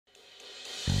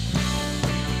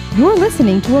You're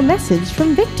listening to a message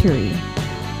from Victory.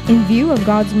 In view of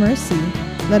God's mercy,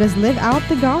 let us live out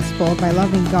the gospel by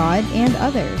loving God and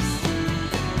others.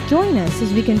 Join us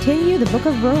as we continue the book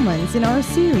of Romans in our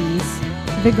series,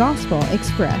 The Gospel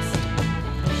Expressed.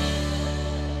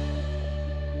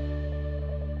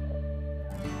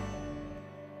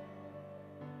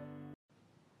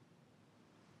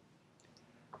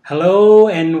 Hello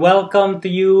and welcome to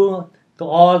you,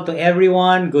 to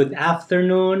everyone. Good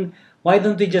afternoon. Why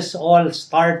don't we just all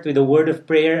start with a word of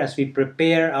prayer as we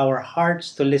prepare our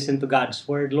hearts to listen to God's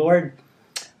word. Lord,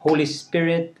 Holy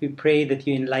Spirit, we pray that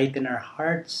you enlighten our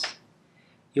hearts,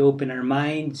 you open our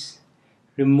minds,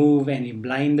 remove any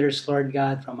blinders, Lord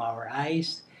God, from our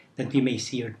eyes, that we may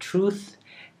see your truth,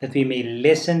 that we may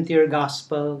listen to your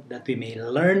gospel, that we may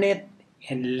learn it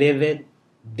and live it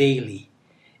daily.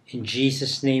 In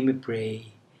Jesus' name we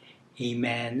pray.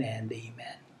 Amen and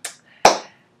amen.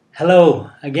 Hello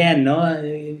again, no?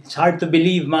 It's hard to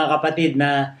believe, mga kapatid,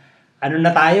 na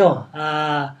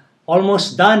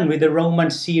almost done with the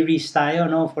Roman series tayo,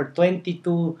 no? For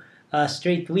 22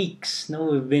 straight weeks, no?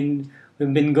 We've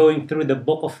been going through the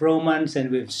book of Romans, and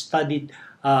we've studied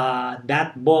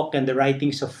that book and the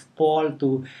writings of Paul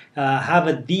to have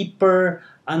a deeper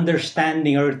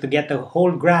understanding, or to get a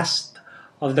whole grasp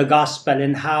of the gospel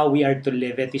and how we are to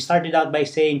live it. We started out by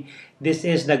saying this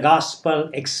is the gospel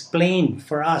explained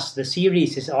for us. The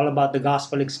series is all about the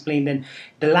gospel explained. And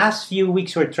the last few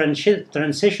weeks we're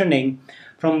transitioning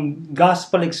from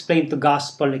gospel explained to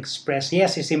gospel expressed.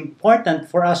 Yes, it's important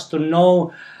for us to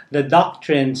know the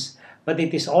doctrines, but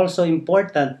it is also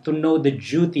important to know the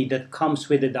duty that comes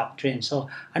with the doctrine. So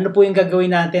ano po yung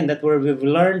gagawin natin that we've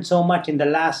learned so much in the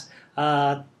last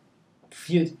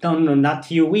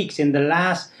in the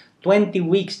last 20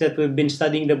 weeks that we've been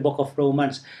studying the book of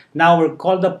Romans. Now we're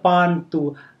called upon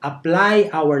to apply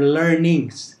our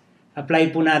learnings. Apply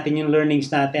po natin yung learnings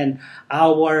natin.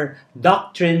 Our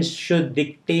doctrines should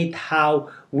dictate how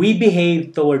we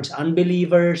behave towards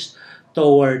unbelievers,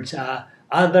 towards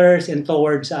others, and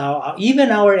towards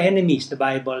even our enemies, the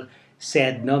Bible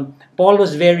said. No? Paul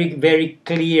was very, very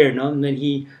clear, no? When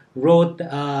he wrote the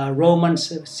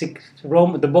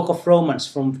book of Romans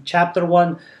from chapter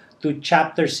 1 to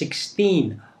chapter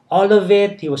 16. All of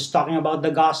it, he was talking about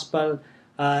the gospel,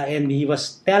 and he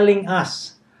was telling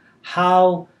us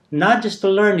how not just to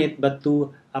learn it, but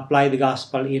to apply the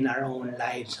gospel in our own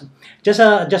lives. Just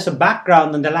a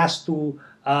background on the last two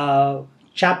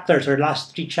chapters, or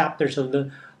last three chapters of the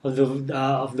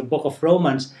book of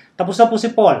Romans. Tapos na po si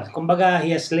Paul. Kumbaga,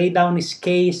 he has laid down his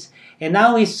case, and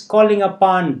now he's calling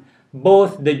upon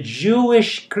both the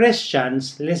Jewish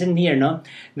Christians, listen here, no?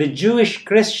 The Jewish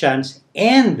Christians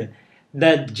and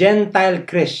the Gentile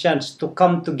Christians to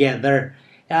come together.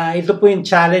 Ito po yung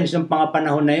challenge ng mga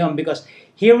panahon na yon, because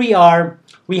here we have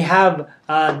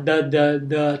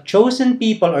the chosen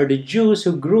people, or the Jews,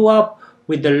 who grew up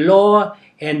with the law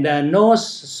and knows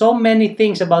so many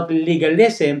things about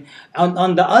legalism.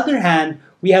 On the other hand,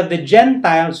 we have the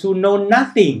Gentiles who know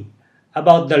nothing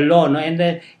about the law, no?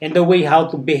 and the way how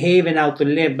to behave and how to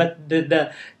live. But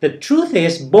the truth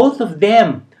is, both of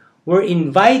them were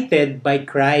invited by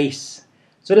Christ.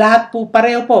 So lahat po,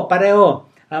 pareho.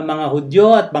 Mga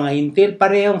Hudyo at mga Hintil,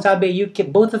 parehong sabi,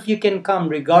 both of you can come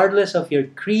regardless of your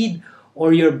creed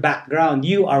or your background.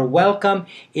 You are welcome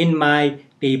in my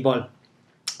table.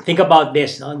 Think about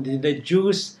this, no? The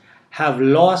Jews have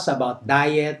laws about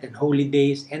diet and holy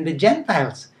days, and the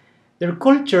Gentiles, their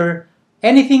culture,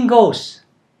 anything goes.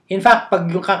 In fact, pag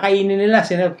yung kakainin nila,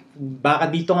 baka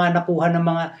dito nga nakuha ng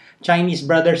mga Chinese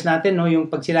brothers natin, no, yung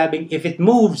pag sinabing, if it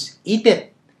moves, eat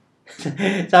it.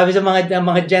 Sabi sa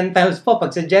mga Gentiles po, pag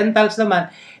sa Gentiles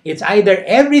naman, it's either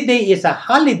every day is a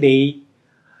holiday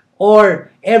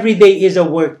or every day is a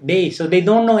work day. So they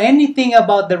don't know anything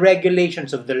about the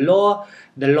regulations of the law,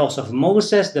 the laws of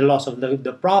Moses, the laws of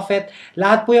the prophet.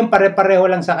 Lahat po yung pare-pareho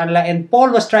lang sa kanila. And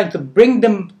Paul was trying to bring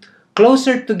them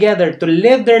closer together to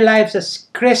live their lives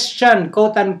as Christian,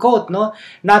 quote-unquote, no?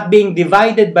 Not being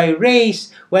divided by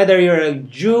race, whether you're a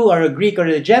Jew or a Greek or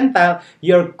a Gentile,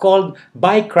 you're called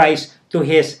by Christ to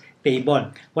his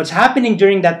table. What's happening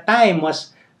during that time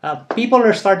was people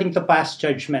are starting to pass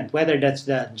judgment, whether that's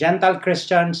the Gentile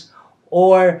Christians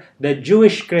or the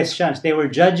Jewish Christians. They were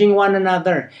judging one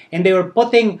another, and they were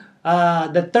putting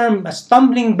the term a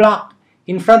stumbling block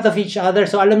in front of each other.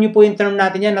 So alam niyo po yung term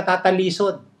natin yan,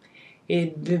 natatalisod.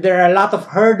 There are a lot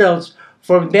of hurdles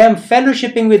for them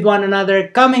fellowshipping with one another,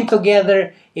 coming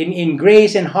together in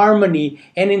grace and harmony,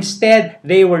 and instead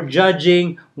they were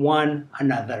judging one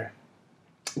another.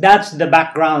 That's the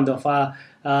background of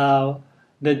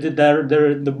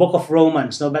the book of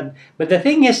Romans. No? But the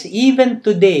thing is, even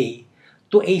today,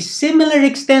 to a similar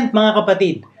extent, mga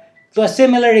kapatid, to a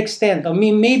similar extent, or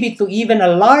maybe to even a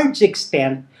large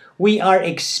extent, we are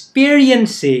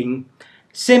experiencing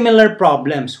similar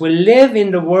problems. We live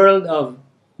in the world of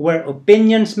where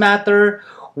opinions matter,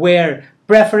 where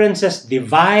preferences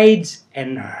divides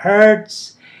and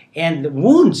hurts and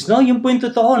wounds, no? Yung po yung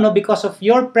totoo, no? Because of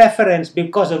your preference,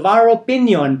 because of our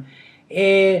opinion,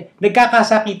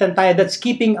 nagkakasakitan tayo. That's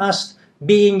keeping us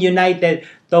being united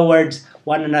towards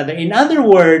one another. In other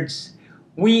words,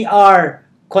 we are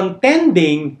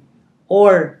contending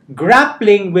or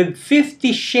grappling with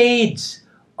 50 shades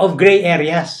of gray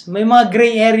areas. May mga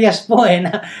gray areas po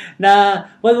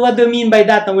what do we mean by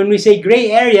that? When we say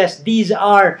gray areas, these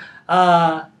are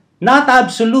not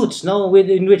absolutes, no,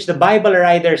 in which the Bible are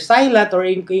either silent or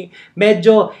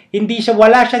medyo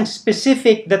wala siyang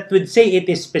specific that would say it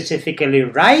is specifically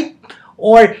right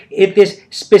or it is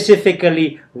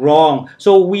specifically wrong.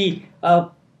 So we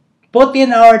put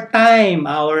in our time,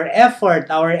 our effort,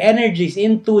 our energies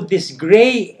into these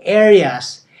gray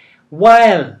areas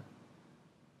while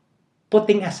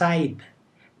putting aside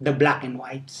the black and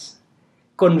whites.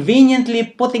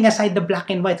 Conveniently putting aside the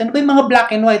black and whites. Ano ba yung mga black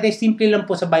and white? Ay simple lang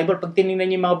po sa Bible. Pag tinignan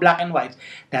niyo yung mga black and whites,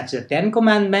 that's the 10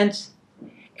 Commandments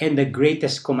and the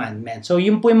greatest commandment. So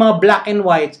yun po yung mga black and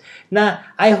whites na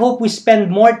I hope we spend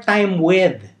more time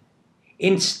with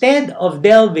instead of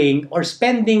delving or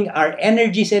spending our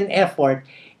energies and effort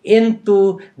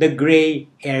into the gray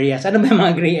areas. Ano ba yung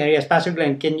mga gray areas? Pastor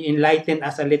Glenn, can you enlighten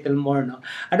us a little more? No?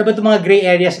 Ano ba itong mga gray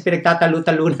areas na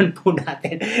pinagtatalo-talunan po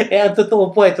natin? Ang totoo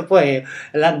po, ito po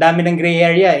dami ng gray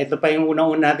area. Ito pa yung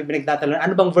unang-una natin pinagtatalunan.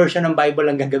 Ano bang version ng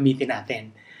Bible ang gagamitin natin?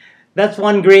 That's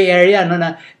one gray area. No,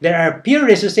 na there are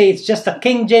purists who say it's just a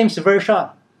King James version.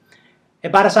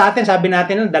 Para sa atin, sabi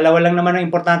natin, dalawa lang naman ang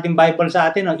importanteng Bible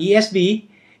sa atin. No? ESV,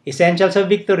 Essentials of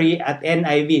Victory, at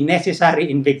NIV,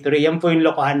 Necessary in Victory. Yan po yung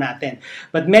lokohan natin.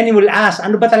 But many will ask,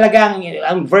 ano ba talaga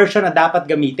ang version na dapat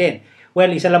gamitin?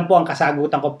 Well, isa lang po ang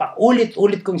kasagutan ko.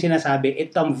 Paulit-ulit kong sinasabi,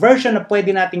 itong version na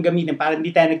pwede natin gamitin para hindi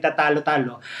tayo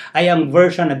nagtatalo-talo ay ang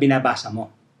version na binabasa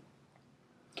mo.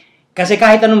 Kasi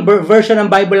kahit anong version ng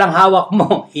Bible ang hawak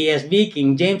mo, ESV,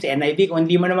 King James, NIV, kung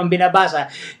hindi mo naman binabasa,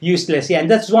 useless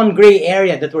yan. That's one gray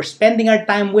area that we're spending our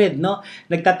time with, no?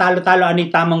 Nagtatalo-talo ano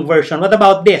yung tamang version. What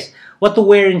about this? What to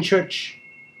wear in church?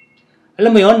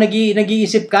 Alam mo yun,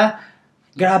 nag-iisip ka,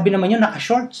 grabe naman yun,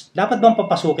 naka-shorts. Dapat bang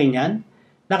papasukin yan?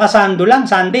 Nakasando lang,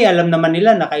 Sunday, alam naman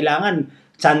nila na kailangan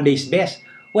Sunday's best.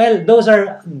 Well, those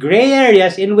are gray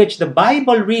areas in which the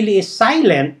Bible really is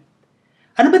silent.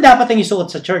 Ano ba dapat ang isuot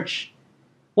sa church?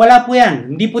 Wala po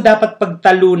yan. Hindi po dapat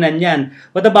pagtalunan yan.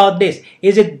 What about this?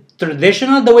 Is it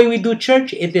traditional the way we do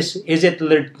church? Is it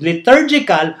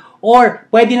liturgical? Or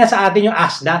pwede na sa atin yung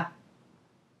asda?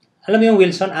 Alam mo yung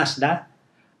Wilson, asda?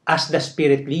 As the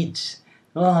Spirit leads.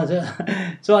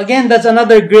 So again, that's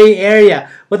another gray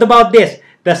area. What about this?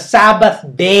 The Sabbath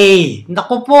day.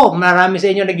 Naku po, marami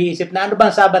sa inyo nag-iisip na ano ba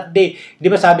ang Sabbath day?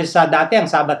 Di ba sabi sa dati, ang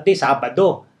Sabbath day,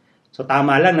 Sabado. So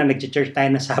tama lang na nag-church tayo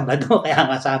na Sabado, kaya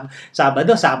nga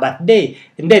Sabado, Sabbath day.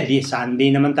 Hindi, di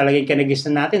Sunday naman talaga yung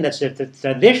kinagisnan natin. That's the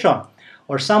tradition.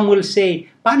 Or some will say,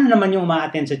 paano naman yung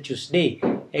umaattend sa Tuesday?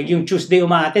 Yung Tuesday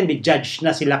umaattend, di judge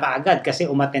na sila kaagad kasi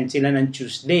umattend sila ng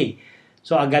Tuesday.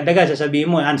 So agad-agad sasabihin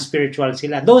mo, unspiritual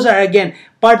sila. Those are again,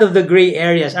 part of the gray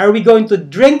areas. Are we going to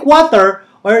drink water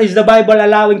or is the Bible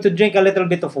allowing to drink a little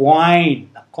bit of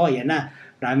wine? Ako, yan na.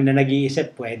 Marami na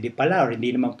nag-iisip, pwede pala or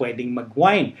hindi naman pwedeng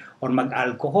mag-wine or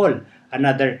mag-alcohol.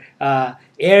 Another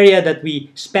area that we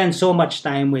spend so much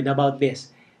time with about this.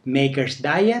 Maker's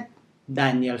diet,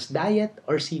 Daniel's diet,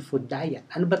 or seafood diet.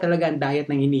 Ano ba talaga ang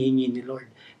diet ng hinihingi ni Lord?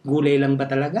 Gulay lang ba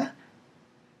talaga?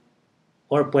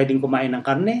 Or pwedeng kumain ng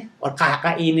karne? Or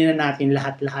kakainin na natin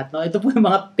lahat-lahat? No? Ito po yung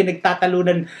mga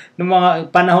pinagtatalunan ng mga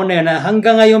panahon na yun na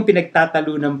hanggang ngayon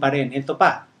pinagtatalunan pa rin. Ito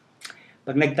pa,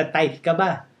 pag nagtatithe ka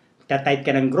ba? Magtatithe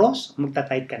ka ng gross o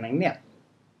magtatithe ka ng net?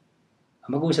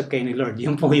 Mag-usap kayo ni Lord.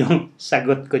 Yun po yung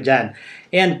sagot ko dyan.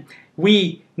 And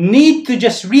we need to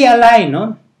just realign,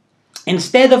 no?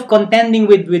 Instead of contending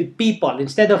with people,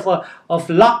 instead of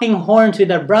locking horns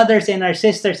with our brothers and our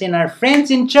sisters and our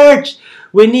friends in church,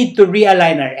 we need to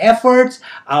realign our efforts,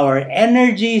 our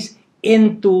energies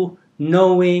into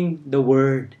knowing the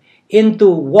Word, into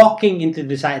walking into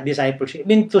discipleship,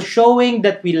 into showing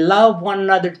that we love one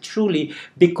another truly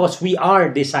because we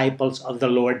are disciples of the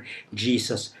Lord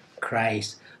Jesus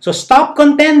Christ. So stop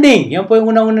contending. Yan po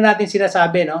yung unang-una natin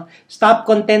sinasabi, no? Stop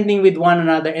contending with one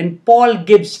another. And Paul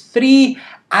gives 3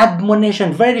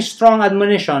 admonition, very strong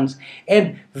admonitions,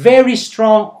 and very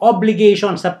strong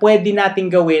obligations na pwede natin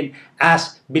gawin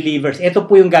as believers. Ito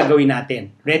po yung gagawin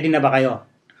natin. Ready na ba kayo?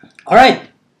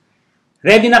 Alright.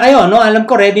 Ready na kayo, no? Alam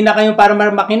ko, ready na kayo para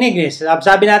makinig.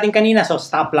 Sabi natin kanina, so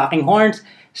stop locking horns,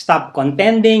 stop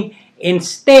contending.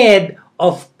 Instead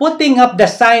of putting up the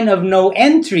sign of no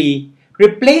entry,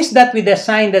 replace that with a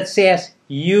sign that says,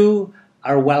 you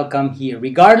are welcome here.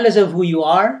 Regardless of who you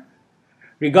are,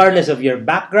 regardless of your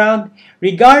background,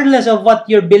 regardless of what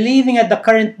you're believing at the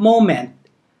current moment,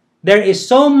 there is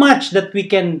so much that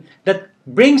that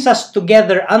brings us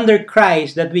together under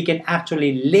Christ that we can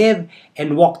actually live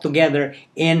and walk together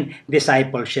in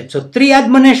discipleship. So 3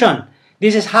 admonition.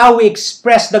 This is how we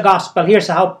express the gospel. Here's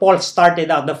how Paul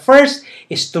started out. The first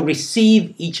is to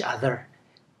receive each other.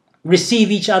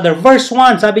 Receive each other. Verse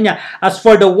 1, sabi niya, as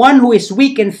for the one who is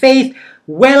weak in faith,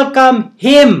 welcome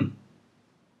him.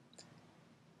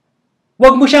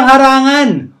 Huwag mo siyang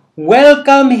harangan.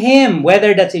 Welcome him.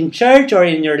 Whether that's in church or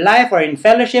in your life or in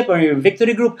fellowship or in your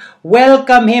victory group,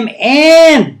 welcome him.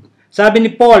 And, sabi ni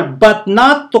Paul, but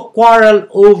not to quarrel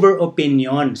over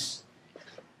opinions.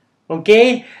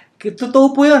 Okay?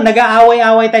 Totoo po yun.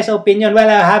 Nag-aaway-aaway tayo sa opinion. Well,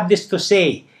 I have this to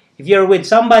say. If you're with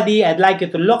somebody, I'd like you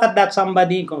to look at that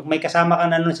somebody. Kung may kasama ka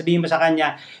na nun, sabihin mo sa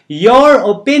kanya, your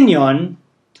opinion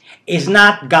is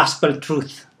not gospel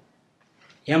truth.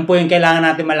 Yan po yung kailangan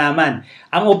natin malaman.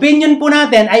 Ang opinion po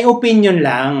natin ay opinion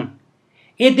lang.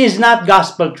 It is not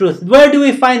gospel truth. Where do we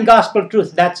find gospel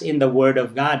truth? That's in the Word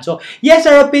of God. So, yes,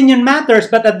 our opinion matters,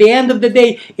 but at the end of the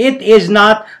day, it is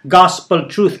not gospel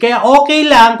truth. Kaya okay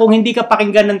lang kung hindi ka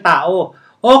pakinggan ng tao.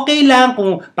 Okay lang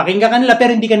kung pakinggan ka nila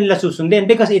pero hindi ka nila susundin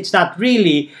because it's not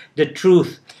really the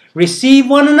truth. Receive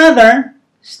one another,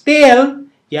 still,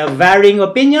 you have varying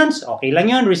opinions, okay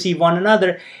lang yun, receive one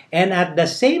another, and at the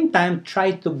same time, try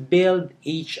to build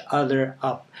each other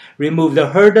up. Remove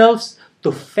the hurdles to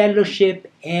fellowship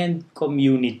and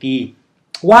community.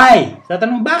 Why?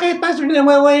 Tatanong, bakit, Pastor?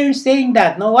 Why are you saying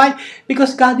that? No, why?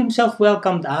 Because God Himself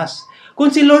welcomed us.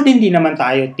 Kung si Lord hindi naman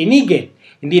tayo tinigil,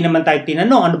 hindi naman tayo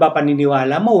tinanong, ano ba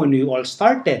paniniwala mo when we all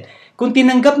started? Kung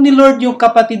tinanggap ni Lord yung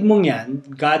kapatid mong yan,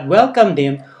 God welcomed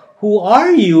him. Who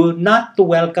are you not to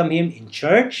welcome him in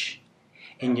church,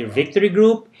 in your victory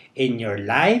group, in your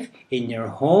life, in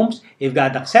your homes? If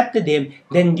God accepted him,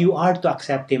 then you are to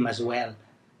accept him as well.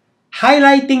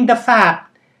 Highlighting the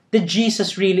fact that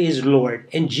Jesus really is Lord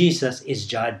and Jesus is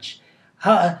Judge.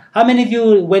 How many of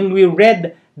you, when we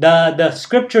read the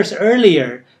scriptures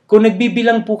earlier, kung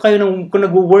nagbibilang po kayo, kung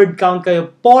nag-word count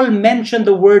kayo, Paul mentioned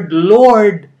the word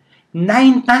Lord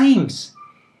 9 times.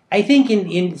 I think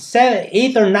in 8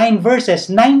 or 9 verses,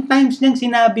 9 times niyang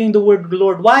sinabi yung the word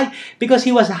Lord. Why? Because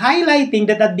he was highlighting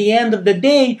that at the end of the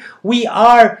day, we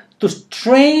are to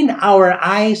train our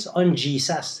eyes on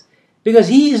Jesus. Because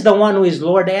he is the one who is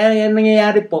Lord. Kaya yan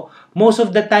nangyayari po, most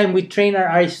of the time we train our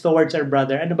eyes towards our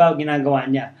brother. Ano ba ginagawa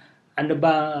niya? Ano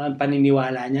ba ang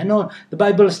paniniwala niya? No, the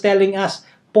Bible is telling us,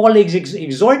 Paul is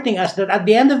exhorting us that at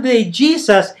the end of the day,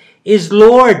 Jesus is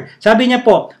Lord. Sabi niya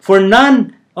po, for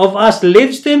none of us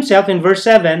lives to himself, in verse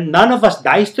 7, none of us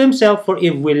dies to himself, for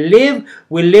if we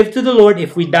live to the Lord.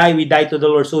 If we die to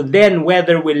the Lord. So then,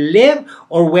 whether we live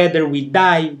or whether we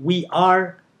die, we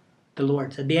are the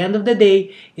Lord. At the end of the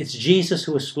day, it's Jesus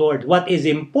who is Lord. What is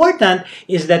important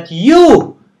is that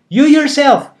you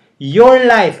yourself, your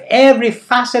life, every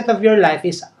facet of your life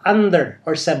is under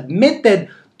or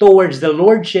submitted towards the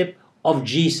Lordship of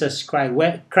Jesus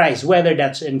Christ, whether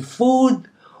that's in food,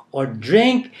 or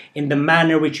drink, in the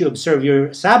manner which you observe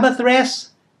your Sabbath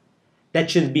rest, that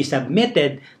should be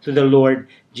submitted to the Lord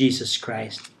Jesus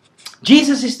Christ.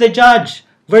 Jesus is the judge.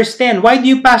 Verse 10, why do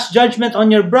you pass judgment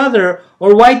on your brother,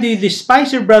 or why do you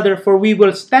despise your brother? For we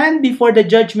will stand before the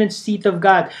judgment seat of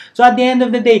God. So at the end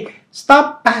of the day,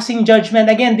 stop passing judgment.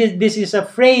 Again, this is a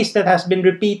phrase that has been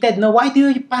repeated. Now, why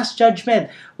do you pass judgment?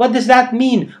 What does that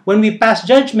mean? When we pass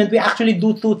judgment, we actually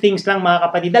do 2 things lang, mga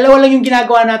kapatid. Dalawa lang yung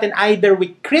ginagawa natin. Either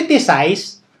we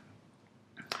criticize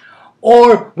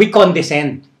or we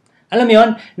condescend. Alam mo yun?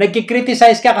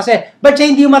 Nagkikriticize ka kasi, ba't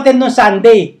siya hindi umattend nung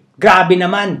Sunday? Grabe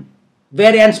naman.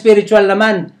 Very unspiritual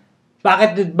naman.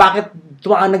 Bakit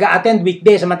nag-a-attend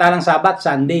weekday samantalang Sabbath,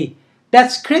 Sunday?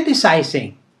 That's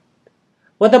criticizing.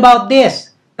 What about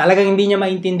this? Talagang hindi niya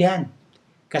maintindihan.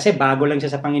 Kasi bago lang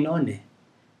siya sa Panginoon eh.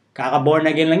 Kaka-born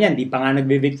again lang yan. Di pa nga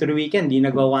nagbe-victory weekend. Di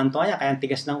nagwawanto kaya. Kaya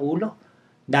tigas ng ulo.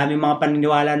 Dami mga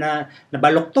paniniwala na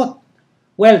baluktot.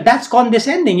 Well, that's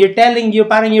condescending.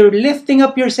 Parang you're lifting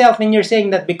up yourself and you're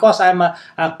saying that because I'm a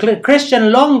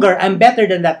Christian longer, I'm better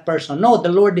than that person. No,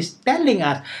 the Lord is telling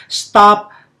us,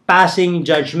 stop passing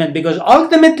judgment. Because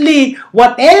ultimately,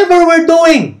 whatever we're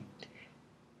doing,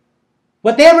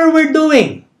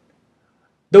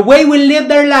 the way we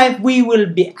lived our life, we will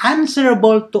be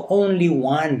answerable to only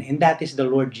one, and that is the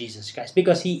Lord Jesus Christ,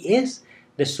 because He is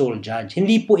the sole judge.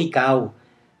 Hindi po ikaw.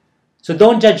 So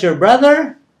don't judge your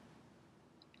brother,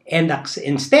 and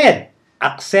instead,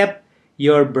 accept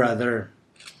your brother.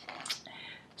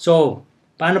 So,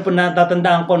 paano po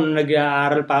natatandaan ko nung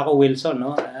nag-aaral pa ako, Wilson,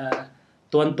 no?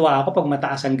 Tuwan-tuwa ako pag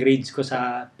mataas ang grades ko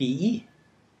sa PE,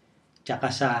 tsaka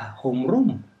sa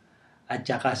homeroom, at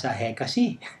saka sa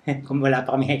Hekasi. Kung wala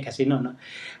pa kami Hekasi no?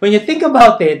 When you think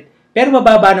about it, pero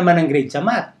mababa naman ang grade sa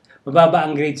math. Mababa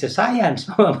ang grade sa science.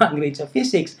 Mababa ang grade sa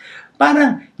physics.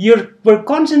 Parang we're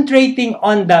concentrating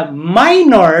on the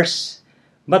minors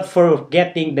but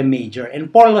forgetting the major. And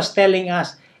Paul was telling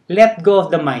us, let go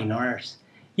of the minors.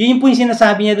 Yun po yung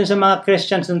sinasabi niya dun sa mga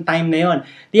Christians noong time na yun.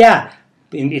 Yeah,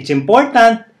 it's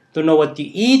important to know what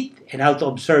you eat and how to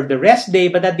observe the rest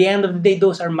day, but at the end of the day,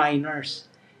 those are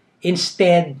minors.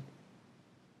 Instead,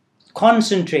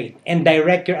 concentrate and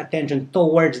direct your attention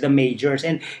towards the majors.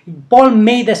 And Paul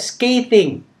made a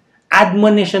scathing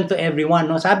admonition to everyone.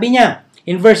 No? Sabi niya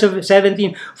in verse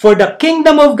 17, "For the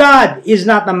kingdom of God is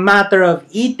not a matter of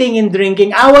eating and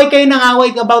drinking." Away kayo ng away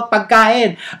about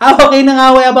pagkain. Away kayo ng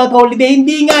away about holiday.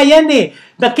 Hindi nga yan eh.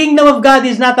 The kingdom of God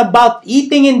is not about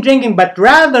eating and drinking, but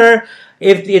rather,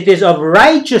 if it is of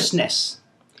righteousness,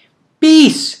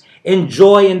 peace, and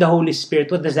joy in the Holy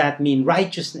Spirit. What does that mean?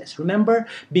 Righteousness. Remember,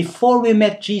 before we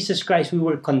met Jesus Christ, we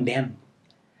were condemned.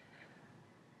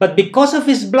 But because of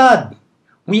His blood,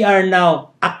 we are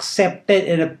now accepted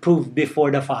and approved before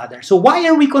the Father. So why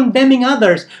are we condemning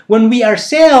others when we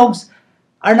ourselves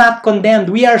are not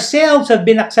condemned? We ourselves have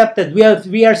been accepted. We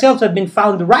ourselves have been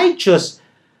found righteous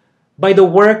by the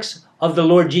works of the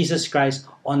Lord Jesus Christ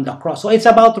on the cross. So it's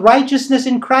about righteousness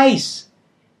in Christ.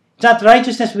 It's not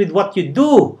righteousness with what you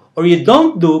do or you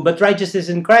don't do, but righteousness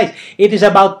in Christ. It is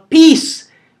about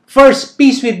peace. First,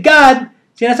 peace with God.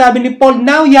 Sinasabi ni Paul,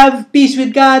 now you have peace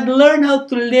with God. Learn how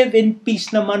to live in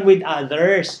peace naman with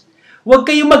others. Huwag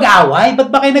kayong mag-away. Ba't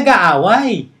ba kayo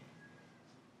nag-aaway?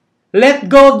 Let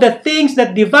go of the things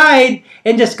that divide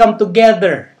and just come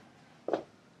together.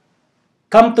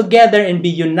 Come together and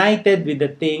be united with the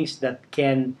things that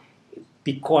can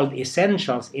be called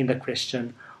essentials in the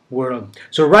Christian world.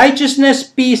 So righteousness,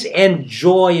 peace, and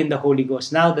joy in the Holy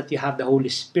Ghost. Now that you have the Holy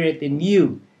Spirit in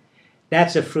you,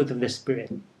 that's the fruit of the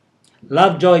Spirit.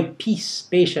 Love, joy, peace,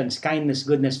 patience, kindness,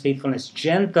 goodness, faithfulness,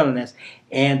 gentleness,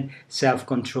 and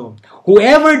self-control.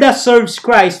 Whoever thus serves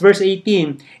Christ, verse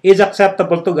 18, is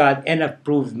acceptable to God and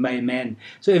approved by men.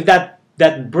 So if that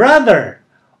brother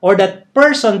or that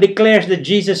person declares that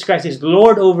Jesus Christ is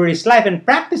Lord over his life and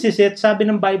practices it, sabi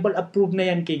ng Bible, approved na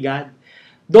yan kay God.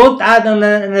 Don't add an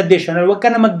additional. Huwag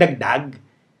ka na magdagdag.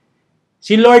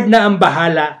 Si Lord na ang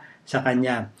bahala sa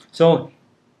kanya. So,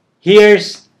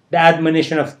 here's the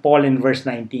admonition of Paul in verse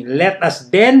 19. Let us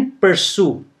then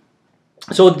pursue.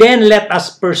 So then let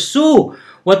us pursue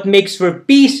what makes for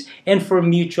peace and for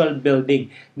mutual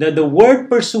building. The word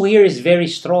pursue here is very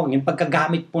strong. Yung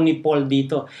pagkagamit po ni Paul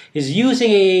dito is using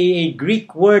a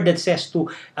Greek word that says to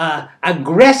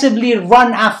aggressively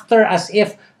run after, as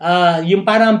if yung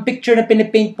parang picture na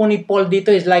pinipaint po ni Paul dito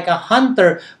is like a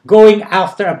hunter going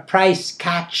after a prize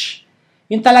catch.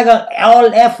 Yung talaga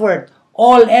all effort,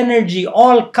 all energy,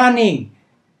 all cunning,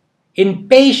 in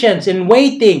patience, in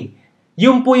waiting.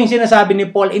 Yung po yung sinasabi ni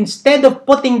Paul, instead of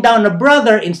putting down a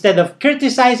brother, instead of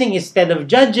criticizing, instead of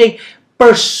judging,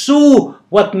 pursue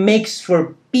what makes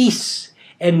for peace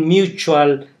and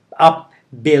mutual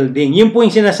upbuilding. Yung po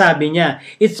yung sinasabi niya.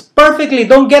 It's perfectly,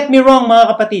 don't get me wrong mga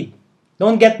kapatid.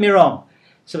 Don't get me wrong.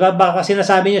 So baka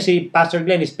sinasabi niyo si Pastor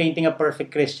Glenn is painting a perfect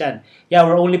Christian. Yeah,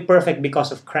 we're only perfect because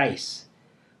of Christ.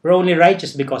 We're only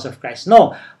righteous because of Christ.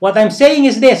 No, what I'm saying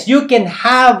is this, you can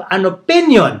have an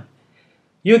opinion.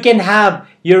 You can have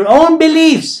your own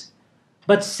beliefs,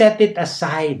 but set it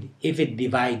aside if it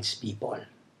divides people.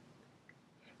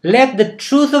 Let the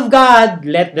truth of God,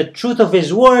 let the truth of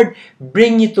His Word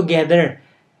bring you together.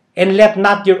 And let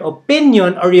not your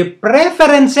opinion or your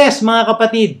preferences, mga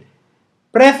kapatid,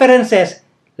 preferences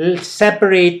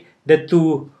separate the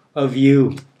two of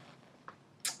you.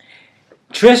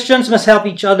 Christians must help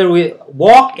each other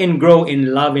walk and grow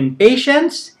in love and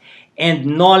patience, and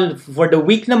for the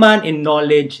weak naman in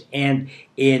knowledge and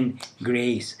in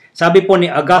grace. Sabi po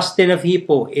ni Augustine of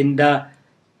Hippo, in the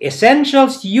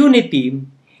essentials unity,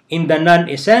 in the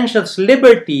non-essentials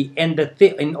liberty, and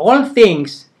in all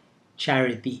things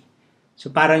charity.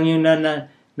 So parang yun na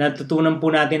natutunan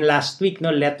po natin last week,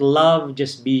 no? Let love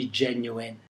just be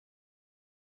genuine.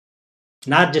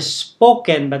 Not just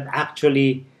spoken, but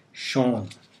actually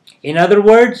shown. In other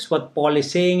words, what Paul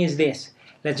is saying is this: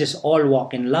 let's just all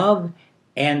walk in love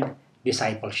and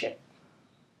discipleship.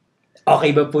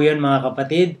 Okay ba po yun, mga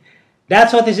kapatid?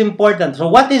 That's what is important. So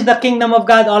what is the kingdom of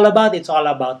God all about? It's all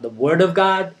about the Word of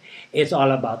God. It's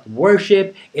all about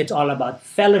worship. It's all about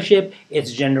fellowship.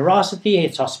 It's generosity.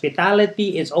 It's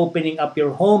hospitality. It's opening up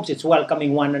your homes. It's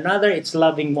welcoming one another. It's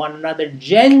loving one another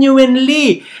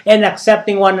genuinely and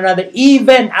accepting one another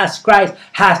even as Christ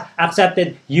has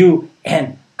accepted you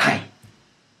and I.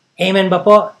 Amen ba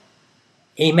po?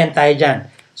 Amen tayo dyan.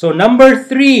 So number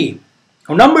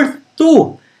 2,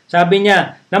 sabi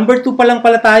niya, number 2 pa lang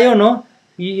pala tayo, no?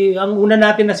 Ang una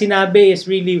natin na sinabi is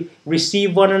really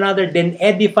receive one another, then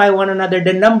edify one another.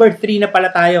 Then number 3 na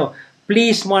pala tayo,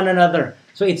 please one another.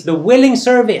 So it's the willing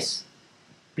service.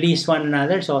 Please one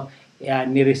another. So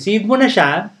ni-receive mo na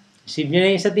siya, receive nyo na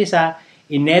yung isa't isa,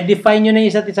 in-edify nyo na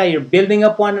yung isa't isa, you're building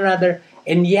up one another,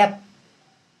 and yet,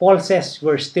 Paul says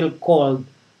we're still called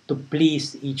to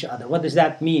please each other. What does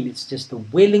that mean? It's just the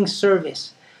willing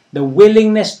service, the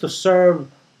willingness to serve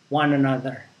one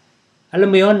another. Alam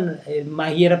mo yun,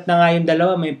 mahirap na nga yung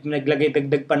dalawa, may naglagay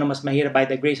dagdag pa na mas mahirap. By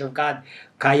the grace of God,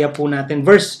 kaya po natin.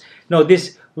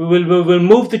 We will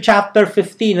move to chapter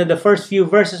 15, and the first few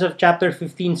verses of chapter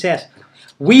 15 says,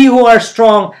 we who are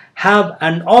strong have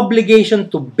an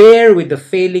obligation to bear with the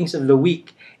failings of the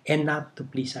weak and not to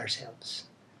please ourselves.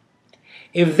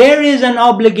 If there is an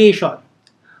obligation,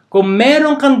 kung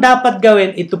meron kang dapat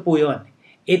gawin, ito po yun.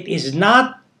 It is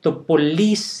not to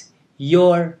police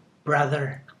your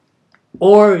brother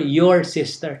or your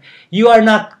sister. You are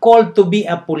not called to be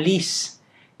a police.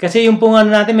 Kasi yung pong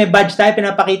natin, may badge tayo,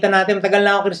 pinapakita natin, matagal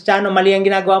na ako Kristiyano, mali ang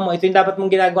ginagawa mo, ito yung dapat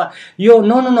mong ginagawa.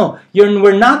 No.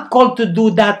 We're not called to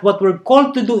do that. What we're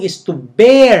called to do is to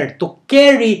bear, to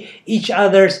carry each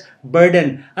other's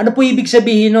burden. Ano po ibig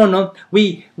sabihin no?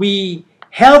 We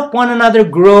help one another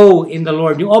grow in the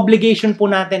Lord. Yung obligation po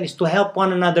natin is to help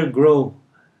one another grow.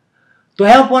 To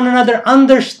help one another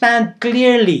understand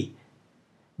clearly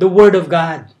the Word of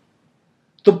God.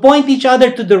 To point each other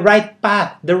to the right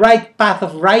path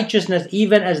of righteousness,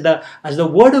 even as the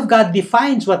Word of God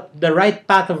defines what the right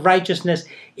path of righteousness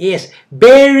is.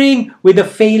 Bearing with the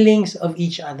failings of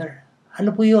each other.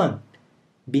 Ano po yun?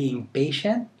 Being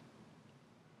patient,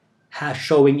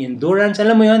 showing endurance.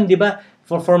 Alam mo yun, di ba?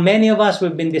 For many of us,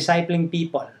 we've been discipling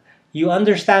people. You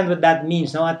understand what that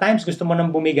means. No? At times, gusto mo nang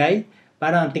bumigay.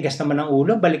 Parang ang tigas naman ng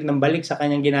ulo, balik ng balik sa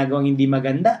kanyang ginagawang hindi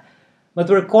maganda. But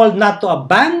we're called not to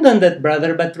abandon that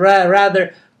brother, but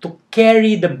rather to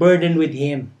carry the burden with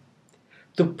him.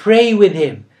 To pray with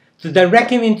him. To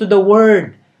direct him into the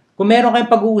Word. Kung meron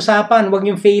kayong pag-uusapan, huwag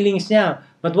yung failings niya.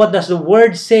 But what does the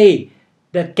Word say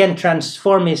that can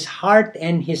transform his heart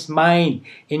and his mind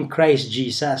in Christ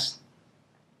Jesus?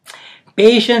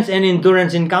 Patience and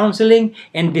endurance in counseling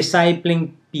and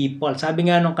discipling people. Sabi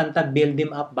nga nung kanta, build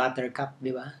him up, buttercup,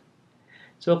 di ba?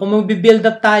 So kung mag-build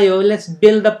up tayo, let's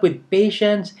build up with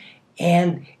patience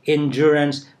and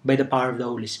endurance by the power of the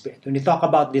Holy Spirit. When you talk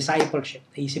about discipleship,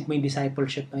 naisip mo yung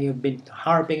discipleship, you've been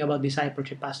harping about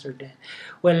discipleship, Pastor Dan.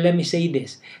 Well, let me say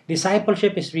this.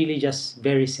 Discipleship is really just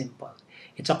very simple.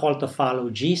 It's a call to follow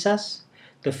Jesus,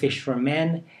 to fish for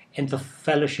men, and to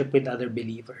fellowship with other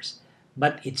believers.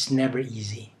 But it's never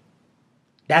easy.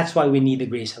 That's why we need the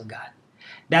grace of God.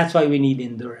 That's why we need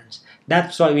endurance.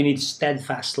 That's why we need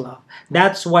steadfast love.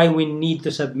 That's why we need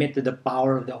to submit to the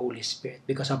power of the Holy Spirit.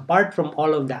 Because apart from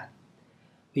all of that,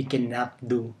 we cannot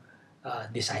do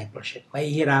discipleship.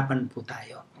 Mahihirapan po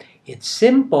tayo. It's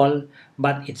simple,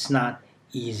 but it's not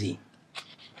easy.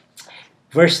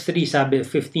 Verse 3, sabi,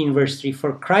 15 verse 3,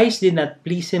 for Christ did not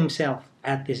please himself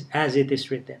as it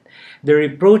is written. The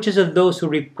reproaches of those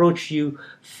who reproach you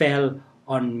fell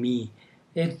on me.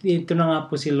 Ito na nga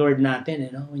po si Lord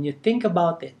natin. When you think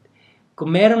about it,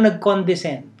 kung merong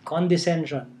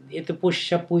condescension, ito po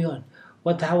siya po yun.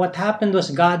 What happened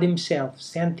was God Himself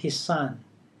sent His Son,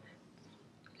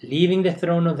 leaving the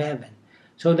throne of heaven,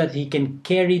 so that He can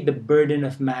carry the burden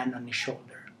of man on His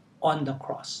shoulder, on the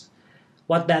cross.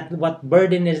 What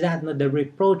burden is that? No, the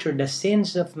reproach or the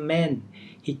sins of men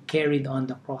He carried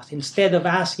on the cross. Instead of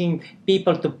asking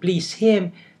people to please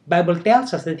Him, Bible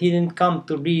tells us that He didn't come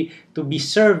to be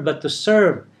served, but to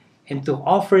serve and to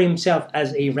offer Himself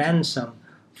as a ransom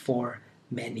for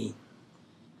many.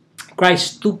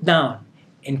 Christ stooped down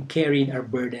and carried our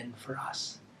burden for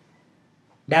us.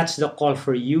 That's the call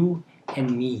for you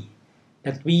and me,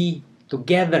 that we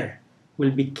together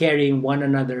will be carrying one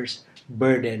another's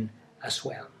burden as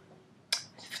well.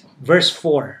 Verse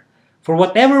 4, for For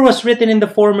whatever was written in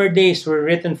the former days were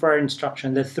written for our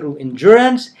instruction, that through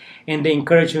endurance and the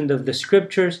encouragement of the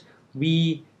Scriptures,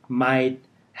 we might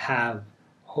have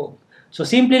hope. So,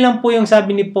 simple lang po yung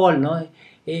sabi ni Paul, no?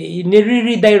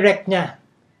 Nire-redirect niya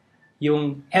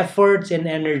yung efforts and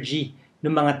energy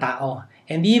ng mga tao.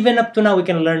 And even up to now, we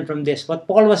can learn from this. What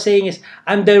Paul was saying is,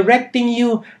 I'm directing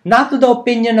you not to the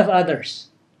opinion of others,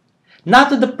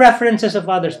 not to the preferences of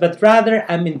others, but rather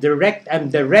I'm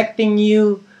directing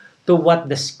you to what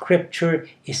the Scripture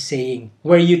is saying,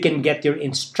 where you can get your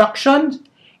instructions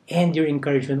and your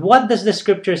encouragement. What does the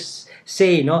Scriptures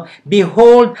say? No?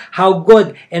 Behold how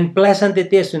good and pleasant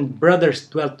it is when brothers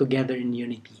dwell together in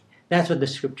unity. That's what the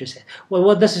Scripture says. Well,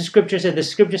 what does the Scripture say? The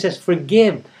Scripture says,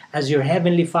 forgive as your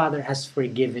heavenly Father has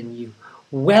forgiven you.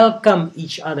 Welcome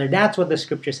each other. That's what the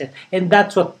Scripture says. And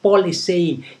that's what Paul is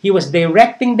saying. He was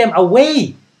directing them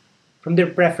away from their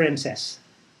preferences,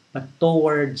 but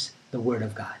towards the Word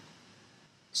of God.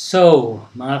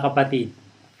 So, mga kapatid,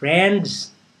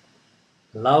 friends,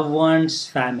 loved ones,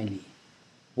 family,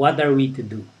 what are we to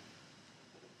do?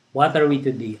 What are we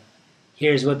to do?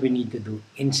 Here's what we need to do.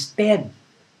 Instead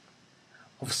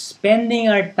of spending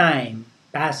our time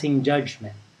passing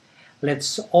judgment,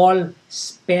 let's all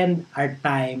spend our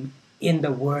time in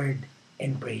the Word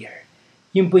and prayer.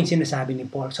 Yun po yung sinasabi ni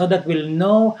Paul. So that we'll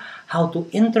know how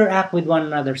to interact with one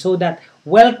another. So that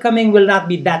welcoming will not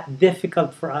be that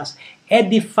difficult for us.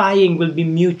 Edifying will be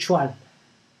mutual.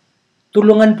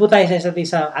 Tulungan po tayo sa isa't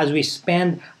isa as we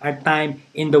spend our time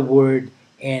in the Word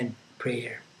and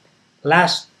prayer.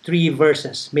 Last 3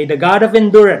 verses. May the God of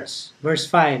endurance, verse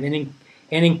 5, and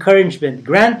encouragement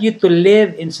grant you to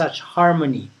live in such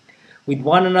harmony with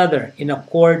one another in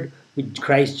accord with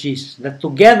Christ Jesus, that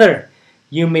together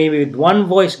you may with one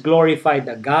voice glorify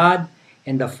the God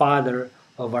and the Father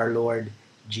of our Lord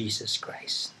Jesus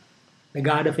Christ. The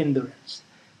God of endurance,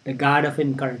 the God of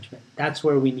encouragement. That's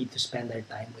where we need to spend our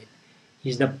time with.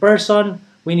 He's the person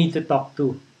we need to talk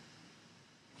to.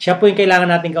 Siya po yung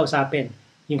kailangan natin kausapin.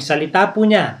 Yung salita po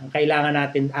niya, ang kailangan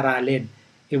natin aralin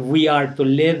if we are to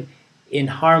live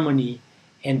in harmony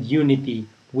and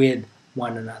unity with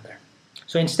one another.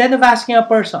 So instead of asking a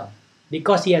person,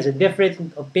 because he has a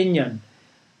different opinion,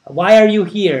 why are you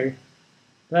here?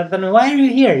 Why are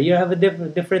you here? You have a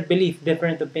different belief,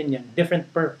 different opinion, different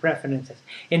preferences.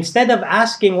 Instead of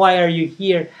asking why are you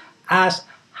here, ask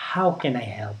how can I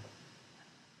help?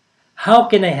 How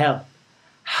can I help?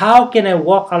 How can I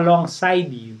walk alongside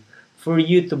you for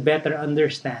you to better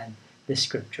understand the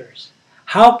Scriptures?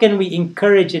 How can we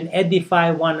encourage and edify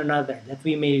one another that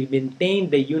we may maintain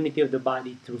the unity of the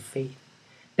body through faith?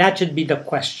 That should be the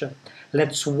question.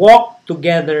 Let's walk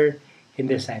together in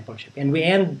discipleship. And we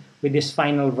end with this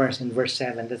final verse in verse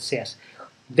 7 that says,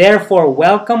 therefore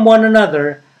welcome one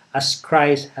another as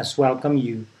Christ has welcomed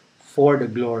you for the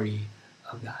glory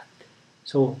of God.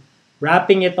 So,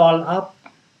 wrapping it all up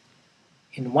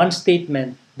in one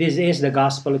statement, this is the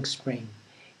gospel explained.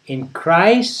 In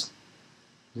Christ,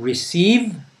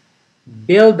 receive,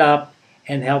 build up,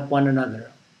 and help one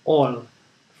another, all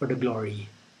for the glory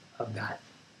of God.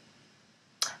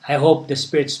 I hope the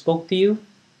Spirit spoke to you.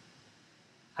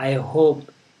 I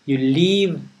hope you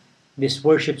leave this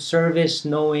worship service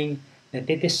knowing that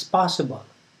it is possible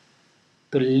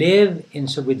to live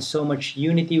with so much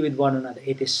unity with one another.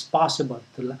 It is possible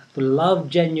to love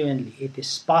genuinely. It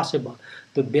is possible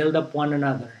to build up one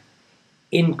another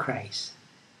in Christ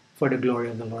for the glory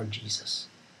of the Lord Jesus.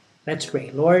 Let's pray.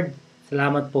 Lord,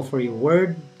 salamat po for your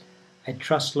word. I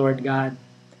trust, Lord God,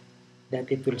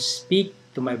 that it will speak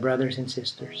to my brothers and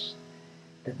sisters.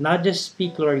 That not just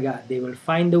speak, Lord God, they will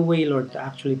find a way, Lord, to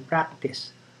actually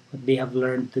practice what they have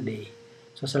learned today.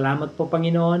 So salamat po,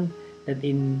 Panginoon, that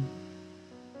in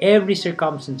every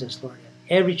circumstances, Lord,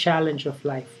 every challenge of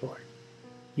life, Lord,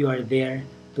 you are there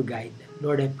to guide them.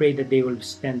 Lord, I pray that they will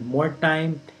spend more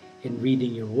time in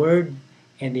reading your word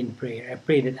and in prayer. I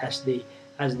pray that as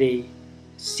they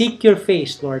seek your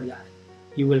face, Lord God,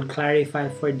 you will clarify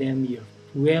for them your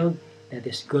will that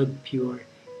is good, pure,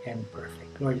 and perfect.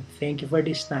 Lord, thank you for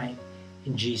this time.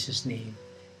 In Jesus' name,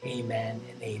 amen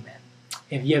and amen.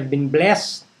 If you have been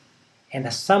blessed and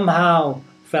has somehow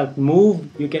felt moved,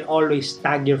 you can always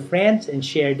tag your friends and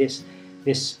share this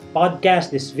podcast,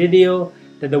 this video,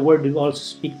 that the word will also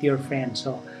speak to your friends.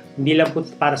 So, hindi lang po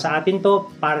para sa atin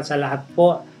to, para sa lahat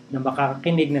po na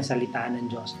makakakinig ng salita ng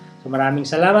Diyos. So, maraming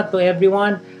salamat to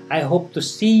everyone. I hope to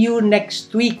see you next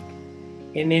week.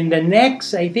 And in the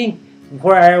next, I think,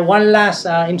 for our one last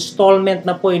installment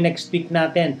na po yung next week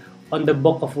natin on the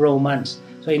book of Romans.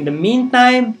 So, in the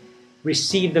meantime,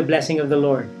 receive the blessing of the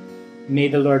Lord.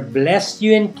 May the Lord bless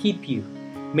you and keep you.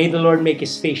 May the Lord make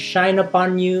His face shine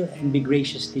upon you and be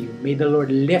gracious to you. May the Lord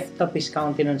lift up His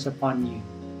countenance upon you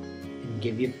and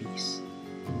give you peace.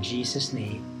 In Jesus'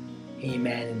 name,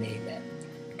 amen and amen.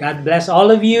 God bless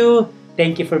all of you.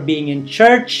 Thank you for being in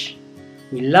church.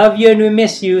 We love you and we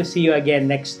miss you. See you again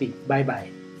next week.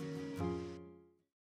 Bye-bye.